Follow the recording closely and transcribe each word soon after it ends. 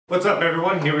What's up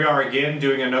everyone? Here we are again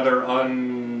doing another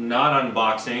not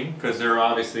unboxing, because there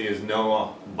obviously is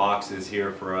no boxes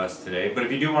here for us today. But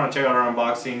if you do want to check out our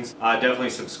unboxings, definitely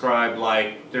subscribe,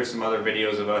 like. There's some other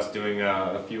videos of us doing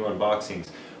a few unboxings.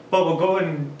 But we'll go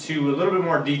into a little bit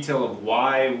more detail of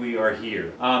why we are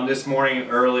here.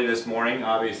 Early this morning,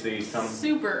 obviously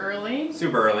Super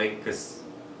early, because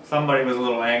somebody was a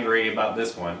little angry about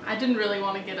this one. I didn't really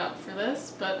want to get up for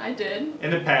this, but I did.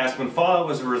 In the past, when Fallout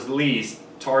was released,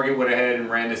 Target went ahead and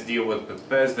ran this deal with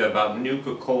Bethesda about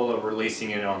Nuka Cola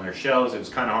releasing it on their shelves. It was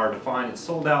kind of hard to find. It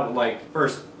sold out in like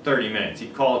first 30 minutes.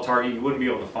 You'd call a Target, you wouldn't be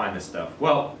able to find this stuff.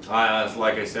 Well,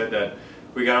 like I said, that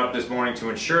we got up this morning to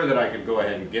ensure that I could go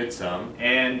ahead and get some,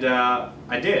 and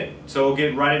I did. So we'll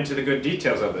get right into the good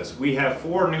details of this. We have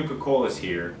 4 Nuka Colas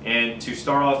here, and to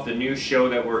start off the new show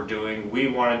that we're doing, we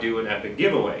want to do an epic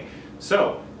giveaway.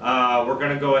 So we're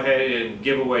going to go ahead and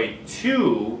give away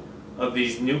 2 of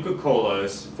these Nuka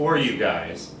Colas for you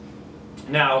guys.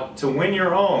 Now, to win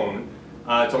your own,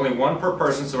 it's only 1 per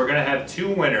person, so we're going to have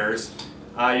 2 winners.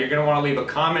 You're going to want to leave a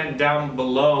comment down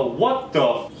below. What the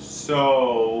f?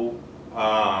 So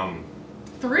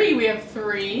 3. We have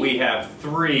 3. We have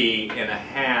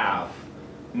 3.5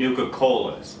 Nuka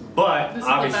Colas, but this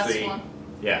obviously, is the best one.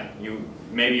 Yeah,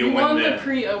 maybe you'll win the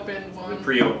pre-opened one. The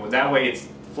pre-opened. That way, it's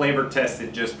flavor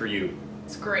tested just for you.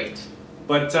 It's great.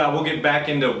 But we'll get back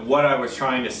into what I was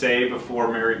trying to say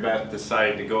before Mary Beth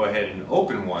decided to go ahead and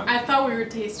open one. I thought we were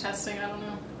taste testing. I don't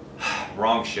know.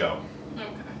 Wrong show. Okay.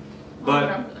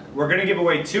 But we're going to give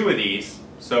away 2 of these.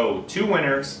 So 2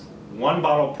 winners, 1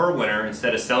 bottle per winner,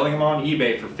 instead of selling them on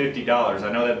eBay for $50.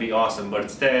 I know that'd be awesome, but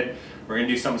instead we're going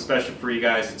to do something special for you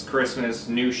guys. It's Christmas,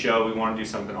 new show, we want to do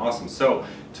something awesome. So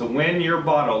to win your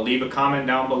bottle, leave a comment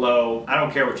down below. I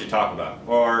don't care what you talk about,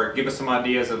 or give us some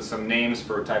ideas of some names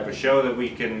for a type of show that we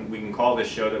can call this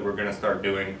show that we're going to start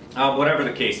doing. Whatever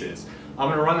the case is. I'm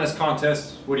going to run this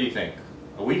contest, what do you think?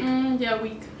 A week? Yeah, a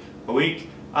week. A week?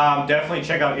 Definitely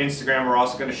check out Instagram. We're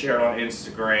also going to share it on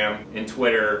Instagram and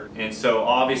Twitter. And so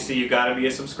obviously you got to be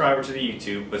a subscriber to the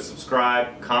YouTube, but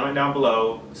subscribe, comment down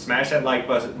below, smash that like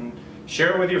button,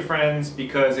 share it with your friends,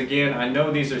 because again, I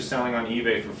know these are selling on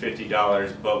eBay for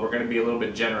 $50, but we're going to be a little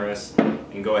bit generous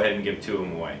and go ahead and give 2 of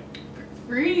them away. For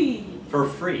free. For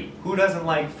free. Who doesn't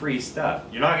like free stuff?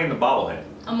 You're not getting the bobblehead.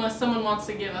 Unless someone wants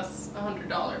to give us a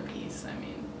 $100 piece, I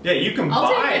mean. Yeah, you can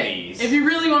buy these. If you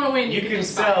really want to win, you can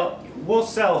just sell. We'll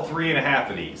sell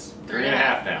 3.5 of these.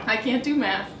 3.5 now. I can't do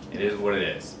math. It is what it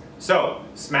is. So,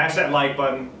 smash that like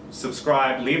button,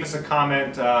 subscribe, leave us a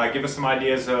comment, give us some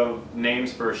ideas of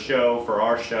names for a show, for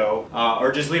our show,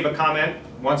 or just leave a comment.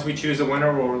 Once we choose a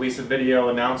winner, we'll release a video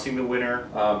announcing the winner,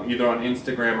 either on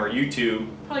Instagram or YouTube.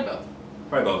 Probably both.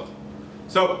 Probably both.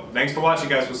 So, thanks for watching,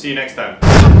 guys. We'll see you next time.